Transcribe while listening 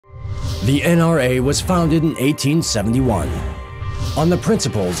The NRA was founded in 1871 on the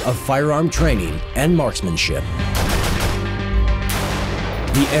principles of firearm training and marksmanship.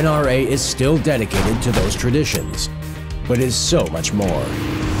 The NRA is still dedicated to those traditions, but is so much more,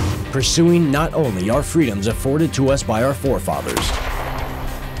 pursuing not only our freedoms afforded to us by our forefathers,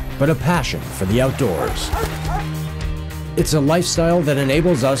 but a passion for the outdoors. It's a lifestyle that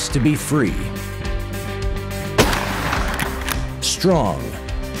enables us to be free, strong,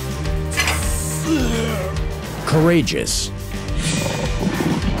 courageous,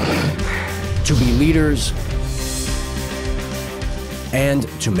 to be leaders, and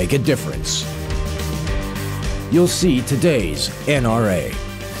to make a difference. You'll see today's NRA.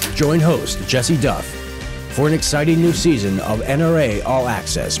 Join host Jessie Duff for an exciting new season of NRA All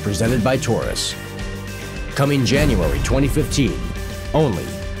Access presented by Taurus. Coming January 2015, only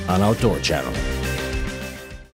on Outdoor Channel.